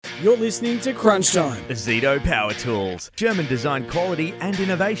You're listening to Crunch Time. Zito Power Tools. German design quality and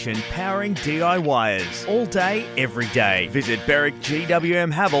innovation powering DIYers. All day, every day. Visit Berwick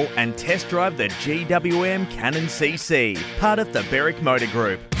GWM Havel and test drive the GWM Cannon CC. Part of the Berwick Motor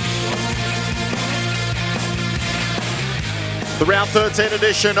Group. The round 13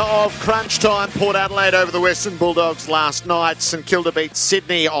 edition of Crunch Time. Port Adelaide over the Western Bulldogs last night. St Kilda beat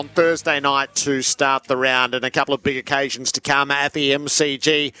Sydney on Thursday night to start the round, and a couple of big occasions to come at the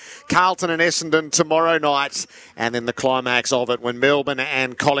MCG. Carlton and Essendon tomorrow night, and then the climax of it when Melbourne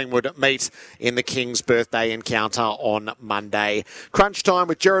and Collingwood meet in the King's birthday encounter on Monday. Crunch Time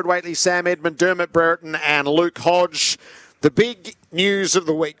with Gerard Whateley, Sam Edmund, Dermot Brereton and Luke Hodge. The big news of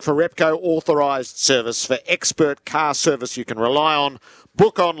the week for Repco authorised service for expert car service you can rely on.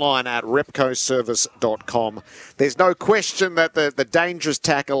 Book online at repcoservice.com. There's no question that the dangerous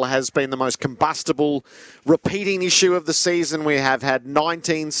tackle has been the most combustible repeating issue of the season. We have had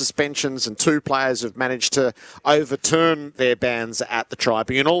 19 suspensions and 2 players have managed to overturn their bans at the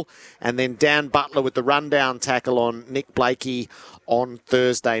tribunal. And then Dan Butler with the rundown tackle on Nick Blakey on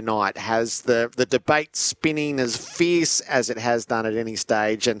Thursday night has the debate spinning as fierce as it has done at any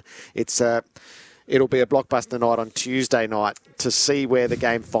stage, and it'll be a blockbuster night on Tuesday night to see where the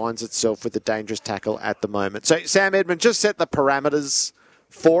game finds itself with the dangerous tackle at the moment. So, Sam Edmund, just set the parameters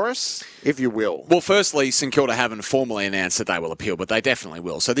for us, if you will. Well, firstly, St Kilda haven't formally announced that they will appeal, but they definitely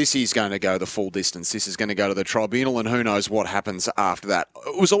will. So this is going to go the full distance. This is going to go to the tribunal, and who knows what happens after that.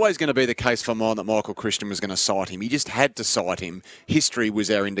 It was always going to be the case for mine that Michael Christian was going to cite him. He just had to cite him. History was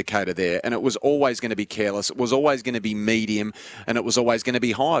our indicator there, and it was always going to be careless. It was always going to be medium, and it was always going to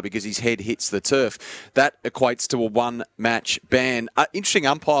be high because his head hits the turf. That equates to a one-match ban. Interesting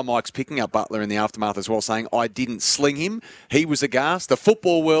umpire Mike's picking up Butler in the aftermath as well, saying, I didn't sling him. He was aghast. The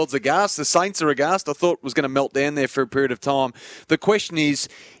football world's aghast. The Saints are aghast. I thought it was going to melt down there for a period of time. The question is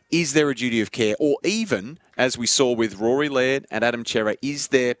there a duty of care? Or even, as we saw with Rory Laird and Adam Cerra, is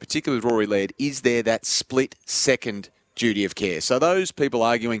there, particularly with Rory Laird, is there that split second duty of care? So those people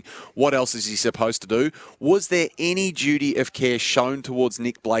arguing, what else is he supposed to do? Was there any duty of care shown towards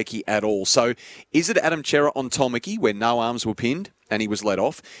Nick Blakey at all? So is it Adam Cerra on Tom Mickey where no arms were pinned and he was let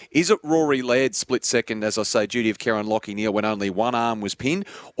off? Is it Rory Laird split second, as I say, duty of care on Lockie Neal when only one arm was pinned?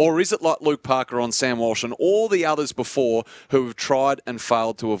 Or is it like Luke Parker on Sam Walsh and all the others before who have tried and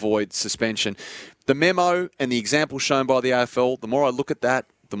failed to avoid suspension? The memo and the example shown by the AFL, the more I look at that,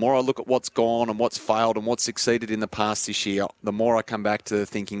 the more I look at what's gone and what's failed and what's succeeded in the past this year, the more I come back to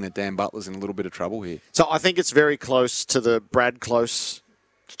thinking that Dan Butler's in a little bit of trouble here. So I think it's very close to the Brad Close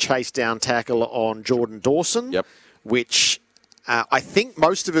chase down tackle on Jordan Dawson, which I think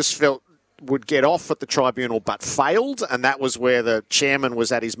most of us felt would get off at the tribunal but failed, and that was where the chairman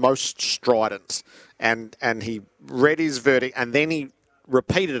was at his most strident, and he read his verdict and then he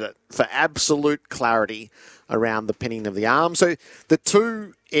repeated it for absolute clarity around the pinning of the arm. So the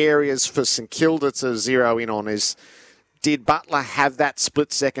two areas for St Kilda to zero in on is, did Butler have that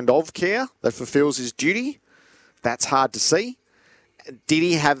split second of care that fulfills his duty? That's hard to see. Did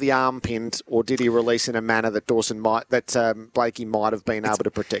he have the arm pinned, or did he release in a manner that Blakey might have been able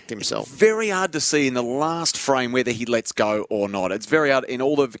to protect himself? Very hard to see in the last frame whether he lets go or not. It's very hard in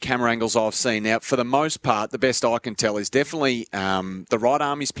all the camera angles I've seen. Now, for the most part, the best I can tell is definitely the right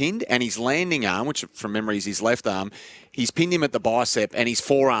arm is pinned, and his landing arm, which from memory is his left arm, he's pinned him at the bicep, and his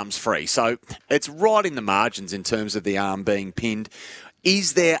forearm's free. So it's right in the margins in terms of the arm being pinned.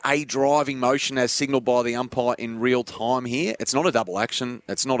 Is there a driving motion as signalled by the umpire in real time here? It's not a double action.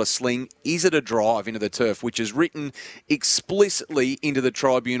 It's not a sling. Is it a drive into the turf, which is written explicitly into the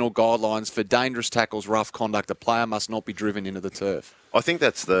tribunal guidelines for dangerous tackles, rough conduct? A player must not be driven into the turf. I think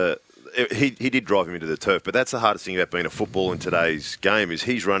that's he did drive him into the turf, but that's the hardest thing about being a football in today's game is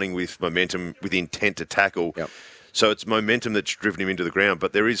he's running with momentum, with intent to tackle. Yep. So it's momentum that's driven him into the ground,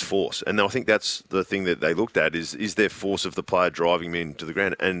 but there is force. And I think that's the thing that they looked at is there force of the player driving him into the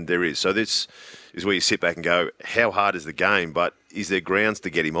ground? And there is. So this is where you sit back and go, how hard is the game? But is there grounds to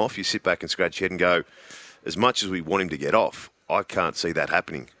get him off? You sit back and scratch your head and go, as much as we want him to get off, I can't see that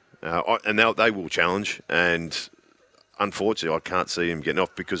happening. And now they will challenge, and unfortunately I can't see him getting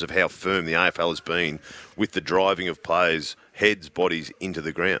off because of how firm the AFL has been with the driving of players' heads, bodies into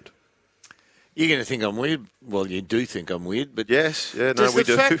the ground. You're going to think I'm weird. Well, you do think I'm weird, but yes, we do. Does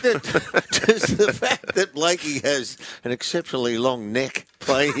the fact that Blakey has an exceptionally long neck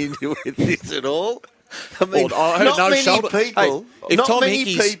play into this at all? I mean, not many people. If not Tom many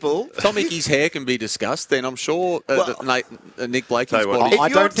Hickey's, people. Tom Hickey's hair can be discussed, then I'm sure Nick Blakey's Tell you what, body. I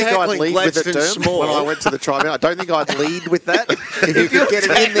don't think I'd lead with it, Gladstone Derm, when I went to the tribunal. I don't think I'd lead with that. If you could get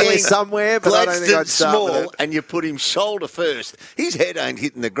it in there somewhere, but I don't think I'd start with small, it. and you put him shoulder first. His head ain't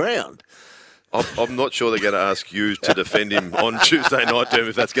hitting the ground. I'm not sure they're going to ask you to defend him on Tuesday night, Derm,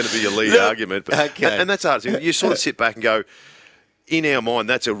 if that's going to be your lead argument. But, okay. And that's hard. You sort of sit back and go, in our mind,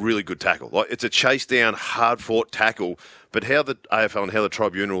 that's a really good tackle. Like, it's a chase-down, hard-fought tackle. But how the AFL and how the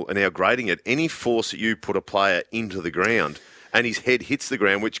tribunal are now grading it, any force that you put a player into the ground and his head hits the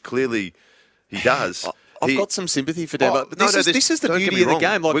ground, which clearly he does. I've got some sympathy for Devo. But this is the beauty of the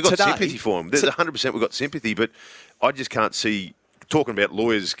game. Like we've got today, sympathy for him. There's 100% we've got sympathy, but I just can't see, talking about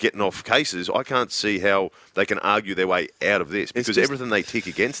lawyers getting off cases, I can't see how they can argue their way out of this because everything they tick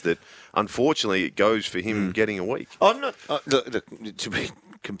against it, unfortunately, it goes for him getting a week. I'm not. Look, to be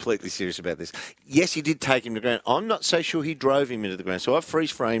completely serious about this, yes, he did take him to ground. I'm not so sure he drove him into the ground. So I've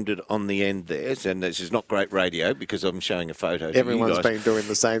freeze-framed it on the end there, and this is not great radio because I'm showing a photo. Everyone's to you guys. been doing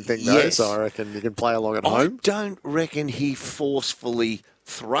the same thing, though, Yes. so I reckon you can play along at I home. don't reckon he forcefully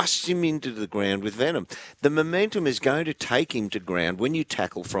thrusts him into the ground with venom. The momentum is going to take him to ground when you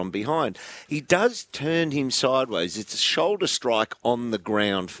tackle from behind. He does turn him sideways. It's a shoulder strike on the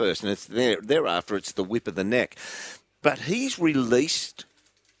ground first, and it's thereafter it's the whip of the neck. But he's released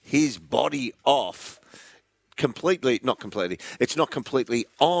his body off completely, not completely. It's not completely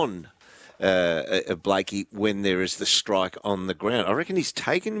on Blakey when there is the strike on the ground. I reckon he's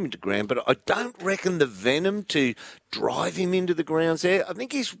taken him to ground, but I don't reckon the venom to drive him into the ground's there. I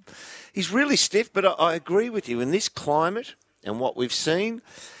think he's really stiff, but I agree with you. In this climate and what we've seen,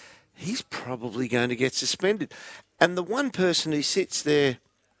 he's probably going to get suspended. And the one person who sits there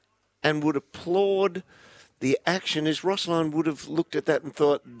and would applaud the action is Rossline would have looked at that and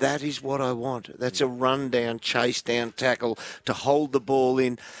thought, that is what I want. That's a run-down, chase-down tackle to hold the ball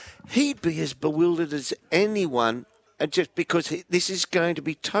in. He'd be as bewildered as anyone just because this is going to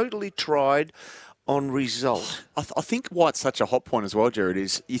be totally tried on result. I think why it's such a hot point as well, Jared,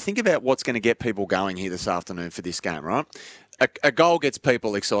 is you think about what's going to get people going here this afternoon for this game, right? A goal gets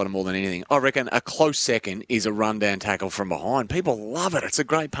people excited more than anything. I reckon a close second is a run-down tackle from behind. People love it. It's a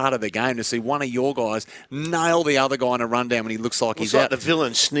great part of the game to see one of your guys nail the other guy in a run-down when he looks like he's like out. The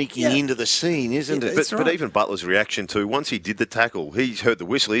villain sneaking into the scene, isn't it? But even Butler's reaction to, once he did the tackle, he's heard the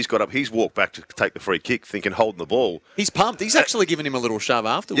whistle, he's got up, he's walked back to take the free kick thinking holding the ball. He's pumped. He's actually given him a little shove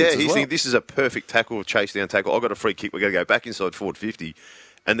afterwards Yeah, as he's well. thinking this is a perfect tackle, chase down tackle. I've got a free kick, we're going to go back inside forward 50.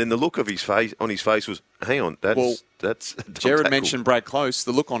 And then the look of his face was, hang on, that's a dumb Jared tackle. mentioned Brad Close.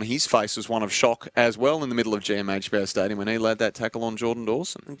 The look on his face was one of shock as well in the middle of GMHBO Stadium when he led that tackle on Jordan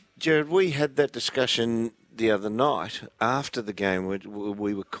Dawson. Jared, we had that discussion the other night after the game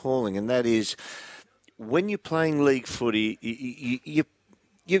we were calling, and that is when you're playing league footy, you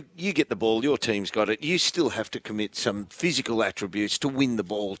get the ball, your team's got it, you still have to commit some physical attributes to win the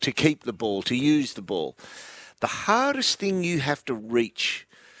ball, to keep the ball, to use the ball. The hardest thing you have to reach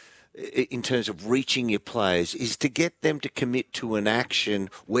in terms of reaching your players is to get them to commit to an action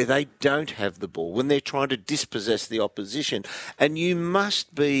where they don't have the ball, when they're trying to dispossess the opposition. And you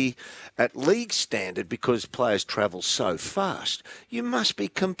must be at league standard, because players travel so fast, you must be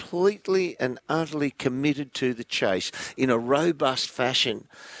completely and utterly committed to the chase in a robust fashion.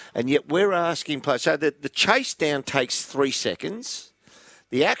 And yet we're asking players, so that the chase down takes 3 seconds,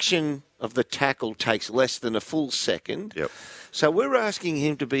 the action of the tackle takes less than a full second. Yep. So we're asking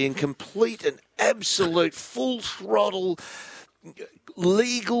him to be in complete and absolute full throttle,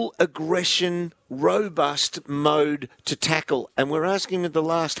 legal aggression, robust mode to tackle. And we're asking him at the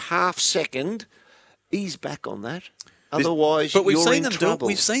last half second, he's back on that. Otherwise, but we've you're seen in them trouble. do it.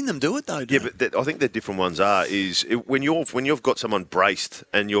 We've seen them do it though. Yeah, but I think the different ones when you've got someone braced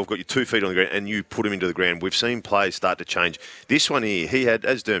and you've got your 2 feet on the ground and you put him into the ground, we've seen players start to change. This one here, he had,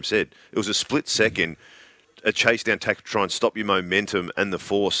 as Derm said, it was a split second, a chase down tackle to try and stop your momentum and the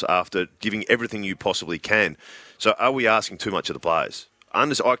force after giving everything you possibly can. So are we asking too much of the players? I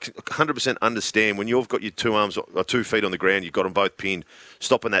 100% understand when you've got your 2 arms or 2 feet on the ground, you've got them both pinned,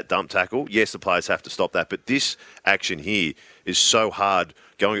 stopping that dump tackle. Yes, the players have to stop that, but this action here is so hard,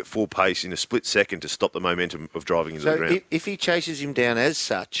 going at full pace in a split second to stop the momentum of driving into the ground. So if he chases him down as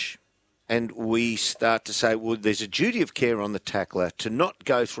such, and we start to say, well, there's a duty of care on the tackler to not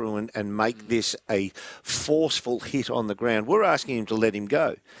go through and make this a forceful hit on the ground, we're asking him to let him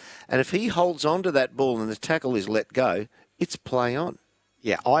go. And if he holds on to that ball and the tackle is let go, it's play on.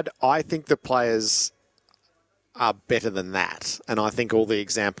 Yeah, I think the players are better than that. And I think all the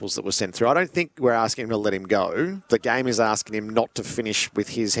examples that were sent through, I don't think we're asking him to let him go. The game is asking him not to finish with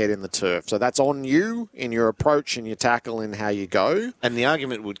his head in the turf. So that's on you in your approach and your tackle and how you go. And the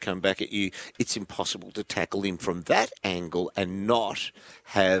argument would come back at you, it's impossible to tackle him from that angle and not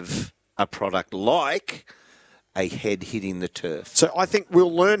have a product like a head hitting the turf. So I think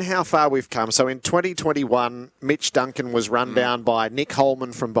we'll learn how far we've come. So in 2021, Mitch Duncan was run down by Nick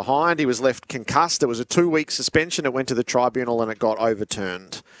Holman from behind. He was left concussed. It was a 2-week suspension. It went to the tribunal and it got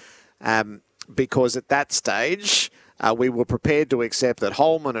overturned. Because at that stage, we were prepared to accept that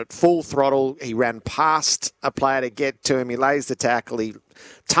Holman at full throttle, he ran past a player to get to him. He lays the tackle. He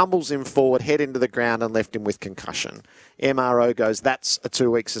tumbles him forward, head into the ground and left him with concussion. MRO goes, that's a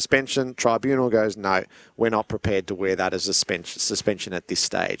 2-week suspension. Tribunal goes, no, we're not prepared to wear that as a suspension at this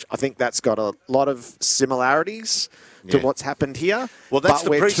stage. I think that's got a lot of similarities to what's happened here. Well, that's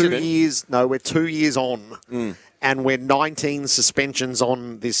the precedent. We're 2 years on, and we're 19 suspensions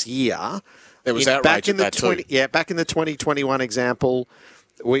on this year. There was outrage at that too. Yeah, back in the 2021 example,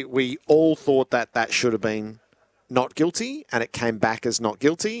 we all thought that should have been not guilty, and it came back as not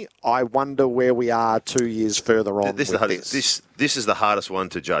guilty. I wonder where we are 2 years further on This is the hardest one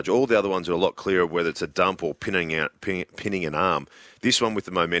to judge. All the other ones are a lot clearer, whether it's a dump or pinning an arm. This one with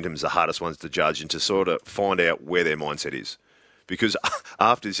the momentum is the hardest ones to judge and to sort of find out where their mindset is. Because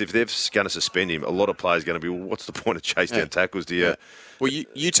after this, if they're going to suspend him, a lot of players are going to be, well, what's the point of chase down tackles? Do you... Well,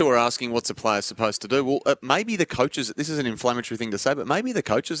 you two are asking what's a player supposed to do. Well, maybe the coaches, this is an inflammatory thing to say, but maybe the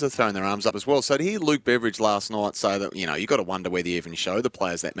coaches are throwing their arms up as well. So to hear Luke Beveridge last night say that, you've got to wonder whether you even show the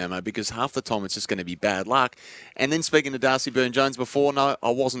players that memo because half the time it's just going to be bad luck. And then speaking to Darcy Byrne-Jones before, no, I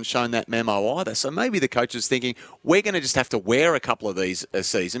wasn't shown that memo either. So maybe the coach is thinking, we're going to just have to wear a couple of these a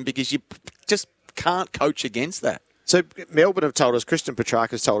season because you just can't coach against that. So Melbourne have told us, Christian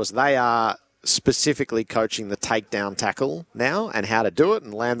Petrarca's told us, they are specifically coaching the takedown tackle now and how to do it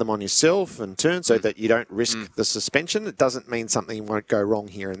and land them on yourself and turn so that you don't risk the suspension. It doesn't mean something won't go wrong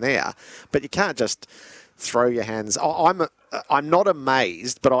here and there, but you can't just throw your hands. I'm not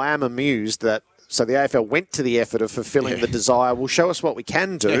amazed, but I am amused that so the AFL went to the effort of fulfilling the desire. Well, show us what we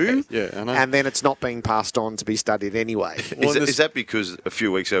can do, I know. And then it's not being passed on to be studied anyway. Is that because a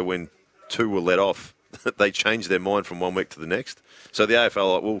few weeks ago when 2 were let off, they changed their mind from 1 week to the next? So the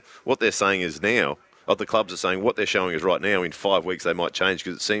AFL, well, what they're saying is now, the clubs are saying what they're showing is right now. In 5 weeks, they might change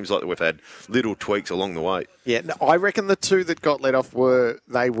because it seems like we've had little tweaks along the way. Yeah, no, I reckon the 2 that got let off were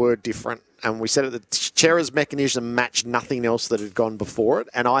different. And we said that the Cherra's mechanism matched nothing else that had gone before it.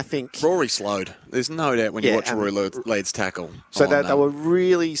 And I think... Rory slowed. There's no doubt when you watch Rory Lairds tackle. So they were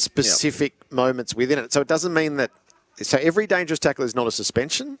really specific moments within it. So it doesn't mean that... So every dangerous tackle is not a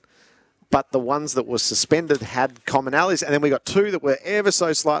suspension, but the ones that were suspended had commonalities. And then we got 2 that were ever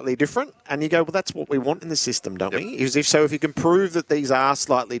so slightly different. And you go, well, that's what we want in the system, don't we? If you can prove that these are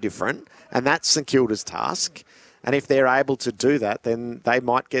slightly different, and that's St Kilda's task... And if they're able to do that, then they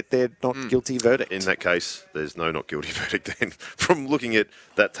might get their not guilty verdict. In that case, there's no not guilty verdict then. From looking at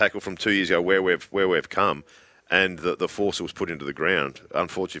that tackle from 2 years ago, where we've come, and the force that was put into the ground,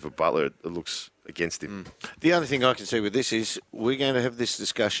 unfortunately for Butler, it looks against him. The only thing I can see with this is we're going to have this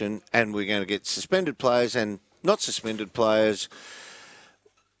discussion, and we're going to get suspended players and not suspended players.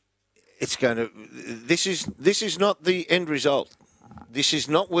 It's going to. This is not the end result. This is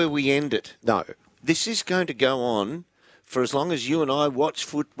not where we end it. No. This is going to go on for as long as you and I watch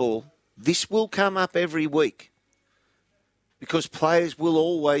football. This will come up every week because players will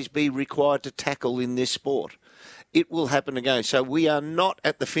always be required to tackle in this sport. It will happen again. So we are not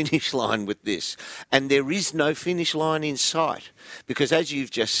at the finish line with this. And there is no finish line in sight because, as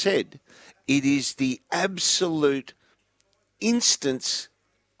you've just said, it is the absolute instance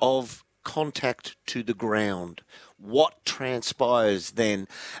of contact to the ground. What transpires then,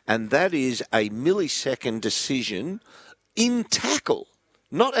 and that is a millisecond decision in tackle,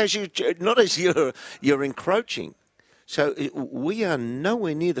 not as you're encroaching. So we are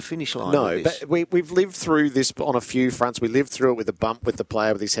nowhere near the finish line. No, but we've lived through this on a few fronts. We lived through it with a bump with the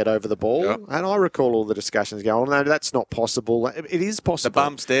player with his head over the ball, and I recall all the discussions going, "No, that's not possible." It is possible. The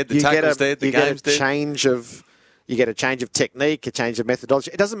bump's dead, the tackle's dead, the game's dead. You get a change of technique, a change of methodology.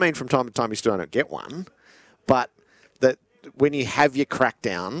 It doesn't mean from time to time you still don't get one, but that when you have your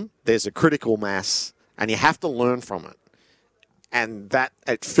crackdown, there's a critical mass, and you have to learn from it, and that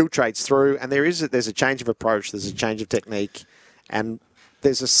it filtrates through. And there's a change of approach, there's a change of technique, and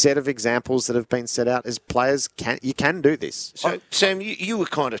there's a set of examples that have been set out as players. You can do this. So, Sam, you were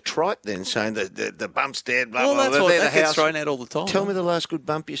kind of trite then, saying that the bump's dead. Blah, well, blah, that's blah, what that gets thrown out all the time. Tell me the last good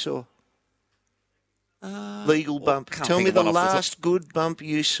bump you saw. Legal bump. can't Tell think me of the one off the top. last good bump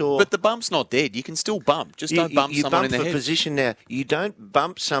you saw. But the bump's not dead. You can still bump. Just don't bump you someone bump in the for head. position now. You don't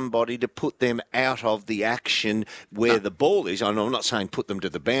bump somebody to put them out of the action where the ball is. I'm not saying put them to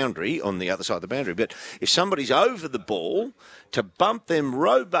the boundary, on the other side of the boundary, but if somebody's over the ball, to bump them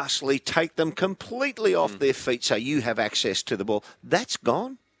robustly, take them completely off their feet so you have access to the ball, that's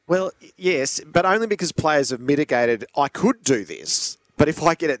gone. Well, yes, but only because players have mitigated, I could do this. But if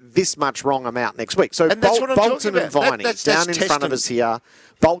I get it this much wrong, I'm out next week. So And that's what I'm talking Bolton and about. Viney, That's down in front of testament. us here.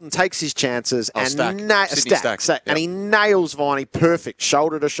 Bolton takes his chances and Stack. Sydney stacks. Stack. And he nails Viney perfect,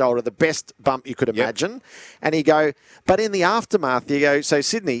 shoulder to shoulder, the best bump you could imagine. And you go, but in the aftermath, you go, so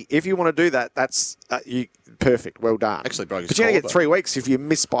Sydney, if you want to do that, that's you perfect, well done. Actually broke his But you're going to get collarbone. 3 weeks if you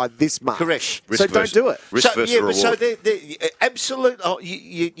miss by this much. Correct. So don't do it. Risk versus reward. So absolute. Oh,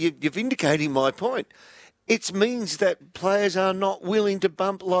 you're vindicating my point. It means that players are not willing to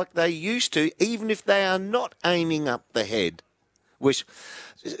bump like they used to, even if they are not aiming up the head. Which,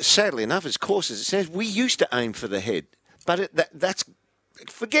 sadly enough, as coarse as it sounds, we used to aim for the head. But that's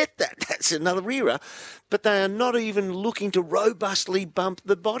forget that. That's another era. But they are not even looking to robustly bump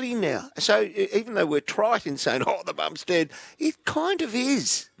the body now. So even though we're trite in saying, oh, the bump's dead, it kind of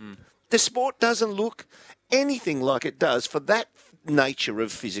is. The sport doesn't look anything like it does for that nature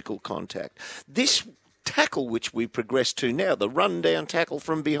of physical contact. This tackle which we progress to now, the run-down tackle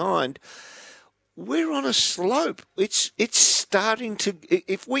from behind, we're on a slope. It's starting to...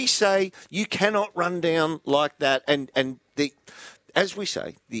 If we say you cannot run down like that, and the, as we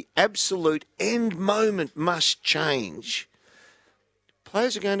say, the absolute end moment must change,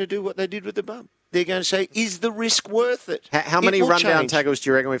 players are going to do what they did with the bump. They're going to say, is the risk worth it? How many It will run-down change. tackles do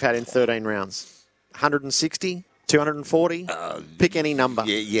you reckon we've had in 13 rounds? 160? 240? Pick any number.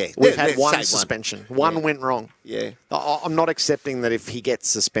 Yeah. We've had Let's one say one. suspension. One went wrong. Yeah. I'm not accepting that if he gets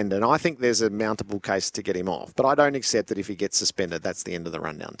suspended. I think there's a mountable case to get him off. But I don't accept that if he gets suspended, that's the end of the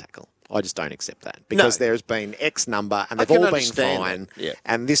rundown tackle. I just don't accept that. Because there's been X number and I they've can all been understand fine. that. Yeah.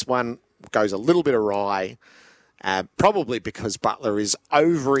 And this one goes a little bit awry. Probably because Butler is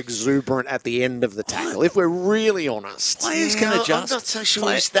over-exuberant at the end of the tackle. If we're really honest. Players can adjust. I'm not so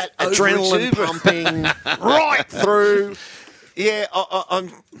sure it's that Adrenaline over-exuberant. pumping right through. Yeah, I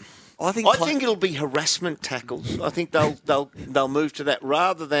think it'll be harassment tackles. I think they'll move to that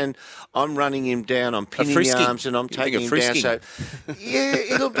rather than I'm running him down, I'm pinning the frisking. arms, and I'm You think taking of him down. frisking. So yeah,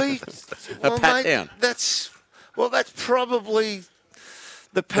 it'll be pat down. That's probably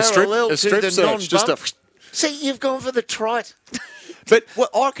the A strip- parallel a to strip the search, just non-bump. a- See, you've gone for the trite. But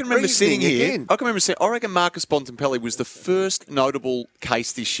I can remember Reasoning sitting here. again. I reckon Marcus Bontempelli was the first notable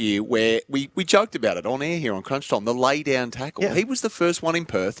case this year where we joked about it on air here on Crunch Time, the lay down tackle. Yeah. He was the first one in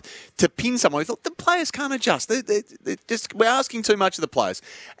Perth to pin someone. We thought the players can't adjust. They're just, we're asking too much of the players.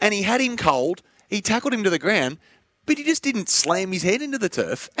 And he had him cold. He tackled him to the ground, but he just didn't slam his head into the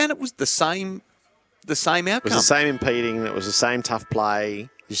turf. And it was the same outcome. It was the same impeding. It was the same tough play. You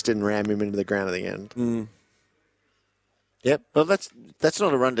just didn't ram him into the ground at the end. Yep. Well, that's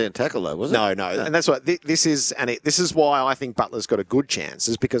not a rundown tackle though, was it? No, and that's what this is, and this is why I think Butler's got a good chance,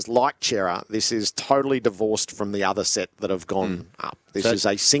 is because like Chera, this is totally divorced from the other set that have gone up. This is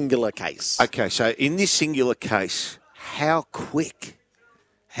a singular case. Okay, so in this singular case, how quick,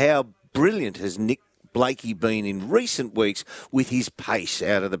 how brilliant has Nick Blakey been in recent weeks with his pace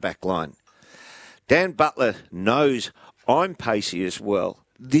out of the back line? Dan Butler knows I'm pacey as well.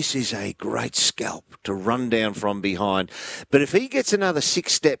 This is a great scalp to run down from behind. But if he gets another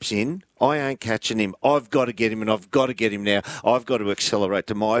 6 steps in, I ain't catching him. I've got to get him, and I've got to get him now. I've got to accelerate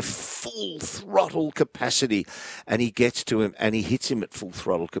to my full throttle capacity. And he gets to him, and he hits him at full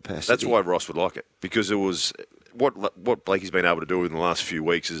throttle capacity. That's why Ross would like it, because it was what Blakey's been able to do in the last few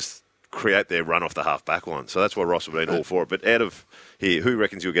weeks is create their run off the half back line. So that's why Ross would have been all for it. But out of here, who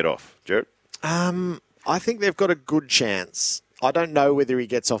reckons you'll get off, Jared? I think they've got a good chance. I don't know whether he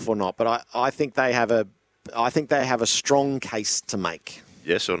gets off or not, but I think they have a strong case to make.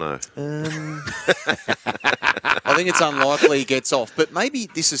 Yes or no? I think it's unlikely he gets off, but maybe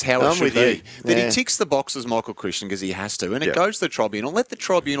this is how it I'm should with be. you. That Yeah. he ticks the boxes, Michael Christian, because he has to, and it Yeah. goes to the tribunal. Let the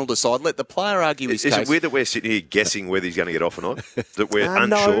tribunal decide. Let the player argue his Is case. it weird that we're sitting here guessing whether he's going to get off or not? That we're No.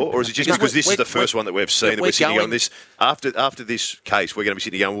 unsure? Or is it just Because because this is the we're- first one that we've seen that we're we're sitting going- on this? After this case, we're going to be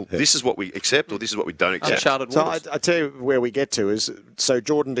sitting going, well, this is what we accept or this is what we don't accept. Uncharted So waters. I tell you where we get to is, so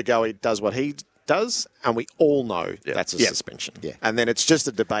Jordan De Goey does what he does, and we all know that's a suspension. Yeah. And then it's just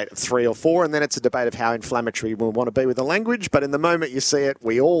a debate of 3 or 4, and then it's a debate of how inflammatory we want to be with the language. But in the moment you see it,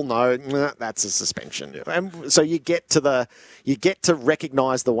 we all know that's a suspension. Yeah. And so you get to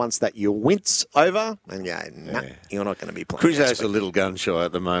recognise the ones that you wince over, and you're not going to be playing. Chryso's a little gun shy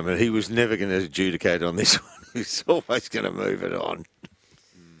at the moment. He was never going to adjudicate on this one. He's always going to move it on.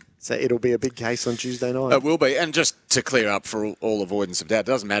 So it'll be a big case on Tuesday night. It will be. And just to clear up for all avoidance of doubt, it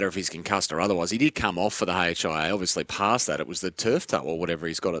doesn't matter if he's concussed or otherwise. He did come off for the HIA. Obviously, past that, it was the turf toe or whatever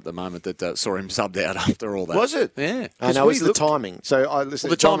he's got at the moment that saw him subbed out after all that. Was it? Yeah. I know, it was the timing. So I listened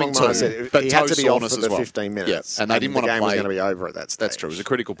to John Longmire said he had to be off for the 15 minutes. Yeah. And they didn't want to play. The game was going to be over at that stage. That's true. It was a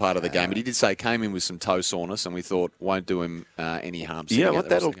critical part of the game. But he did say he came in with some toe soreness, and we thought won't do him any harm. You know what?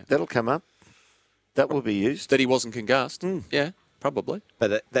 That'll come up. That will be used. That he wasn't concussed. Yeah. Probably.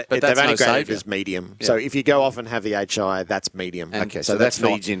 But they've that's only no graded saviour. as medium. Yeah. So if you go off and have the HI, that's medium. And okay, so that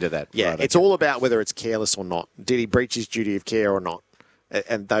feeds into that. Yeah, right, it's all about whether it's careless or not. Did he breach his duty of care or not?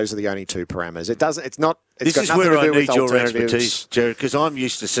 And those are the only two parameters. It doesn't. It's not. It's this got is where I to do need with your expertise, Jared, because I'm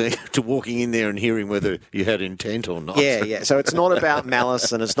used to walking in there and hearing whether you had intent or not. Yeah. So it's not about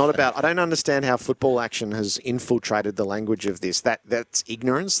malice, and it's not about. I don't understand how football action has infiltrated the language of this. That's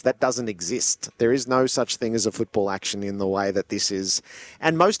ignorance. That doesn't exist. There is no such thing as a football action in the way that this is.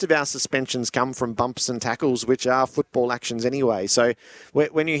 And most of our suspensions come from bumps and tackles, which are football actions anyway. So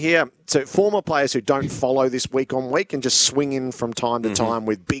when you hear former players who don't follow this week on week and just swing in from time to time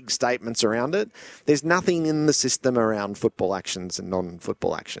with big statements around it, there's nothing in the system around football actions and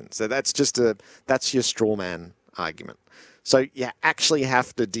non-football actions. So that's your straw man argument. So you actually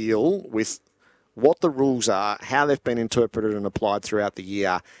have to deal with what the rules are, how they've been interpreted and applied throughout the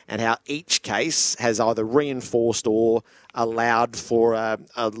year, and how each case has either reinforced or allowed for a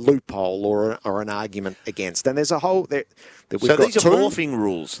loophole or an argument against. And there's a whole... So these are morphing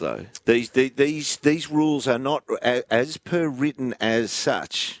rules, though. These rules are not as per written as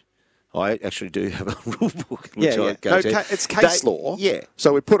such. I actually do have a rule book. Which it's case law. Yeah.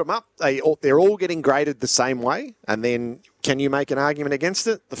 So we put them up. They're all getting graded the same way. And then can you make an argument against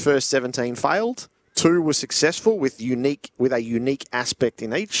it? The first 17 failed. 2 were successful with a unique aspect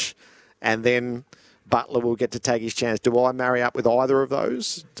in each. And then Butler will get to take his chance. Do I marry up with either of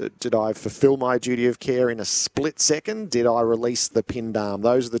those? Did I fulfill my duty of care in a split second? Did I release the pinned arm?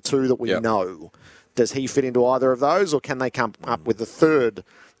 Those are the 2 that we know. Does he fit into either of those, or can they come up with a third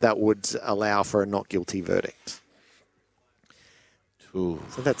that would allow for a not guilty verdict? Ooh.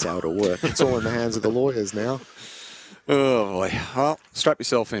 So that's how it'll work. It's all in the hands of the lawyers now. Oh, boy. Well, strap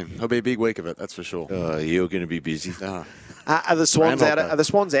yourself in. It'll be a big week of it, that's for sure. You're going to be busy. Are the Swans out? Are the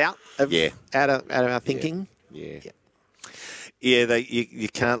Swans out? Out of our thinking? Yeah. You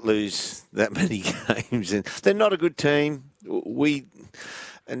can't lose that many games. And they're not a good team.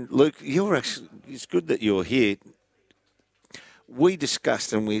 And Luke, it's good that you're here. We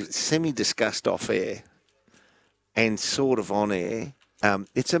discussed and we semi-discussed off air and sort of on air.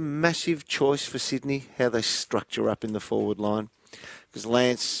 It's a massive choice for Sydney, how they structure up in the forward line. Because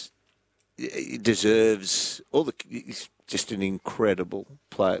Lance deserves he's just an incredible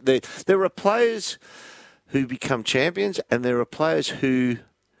player. There are players who become champions, and there are players who,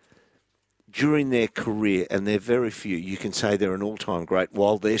 during their career, and they're very few, you can say they're an all-time great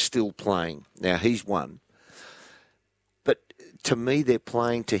while they're still playing. Now, he's one. But to me, they're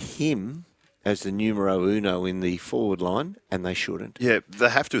playing to him as the numero uno in the forward line, and they shouldn't. Yeah, they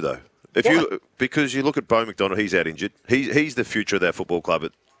have to, though. Because you look at Beau McDonald, he's out injured. He's the future of that football club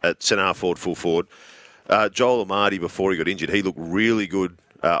at centre forward, full forward. Joel Amartey, before he got injured, he looked really good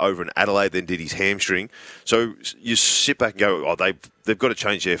over in Adelaide, then did his hamstring. So you sit back and go, they've got to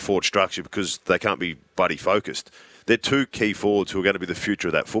change their forward structure because they can't be buddy focused. Their 2 key forwards who are going to be the future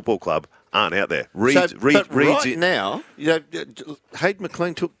of that football club aren't out there. Reed's now, Hayden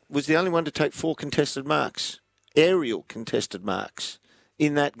McLean was the only one to take 4 contested marks, aerial contested marks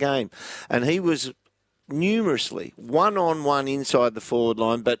in that game. And he was numerously one-on-one inside the forward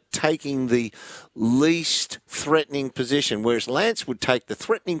line, but taking the least threatening position, whereas Lance would take the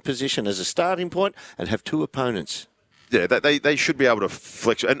threatening position as a starting point and have 2 opponents. Yeah, they should be able to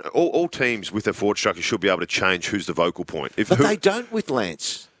flex. And all teams with their forward structure should be able to change who's the vocal point. But they don't with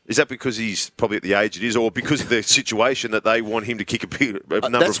Lance. Is that because he's probably at the age it is, or because of the situation that they want him to kick a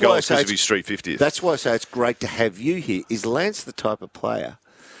number of goals because of his 350th? That's why I say it's great to have you here. Is Lance the type of player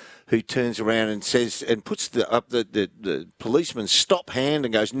who turns around and says and puts the policeman's stop hand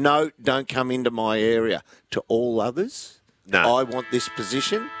and goes, no, don't come into my area, to all others? No. I want this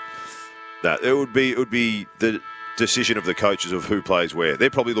position? No, it would be the decision of the coaches of who plays where. They're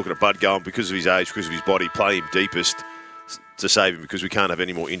probably looking at Bud going, because of his age, because of his body, play him deepest, to save him because we can't have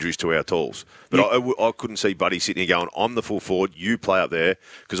any more injuries to our talls. But I couldn't see Buddy sitting here going, I'm the full forward, you play up there,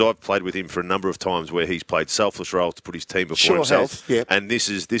 because I've played with him for a number of times where he's played selfless roles to put his team before himself. And this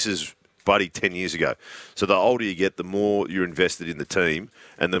is Buddy 10 years ago. So the older you get, the more you're invested in the team,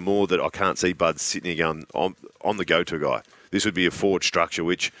 and the more that I can't see Bud sitting here going, I'm the go-to guy. This would be a forward structure,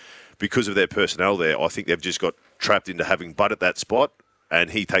 which, because of their personnel there, I think they've just got trapped into having Bud at that spot, and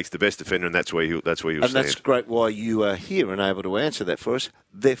he takes the best defender, and that's where he'll stand. And that's great why you are here and able to answer that for us.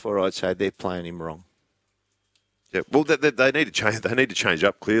 Therefore, I'd say they're playing him wrong. Yeah, well, they need to change. They need to change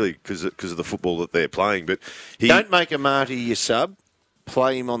up clearly because of the football that they're playing. But don't make Amati your sub.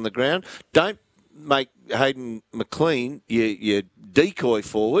 Play him on the ground. Don't make Hayden McLean your decoy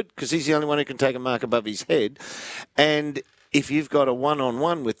forward because he's the only one who can take a mark above his head. And if you've got a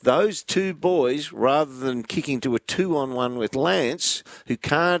one-on-one with those two boys, rather than kicking to a two-on-one with Lance, who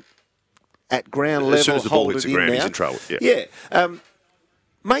can't at ground level as soon as the ball hold hits it the ground, in he's now, in trouble.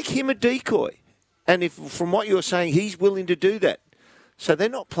 Make him a decoy. And if from what you're saying, he's willing to do that. So they're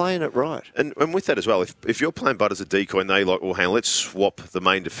not playing it right. And with that as well, if you're playing Bud as a decoy and they like, well, hang on, let's swap the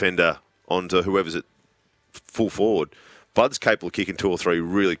main defender onto whoever's at full forward, Bud's capable of kicking 2 or 3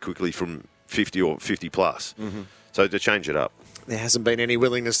 really quickly from 50 or 50 plus. Mm-hmm. So to change it up. There hasn't been any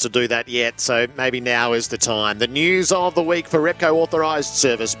willingness to do that yet, so maybe now is the time. The news of the week for Repco Authorised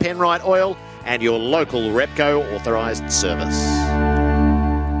Service, Penrite Oil and your local Repco Authorised Service.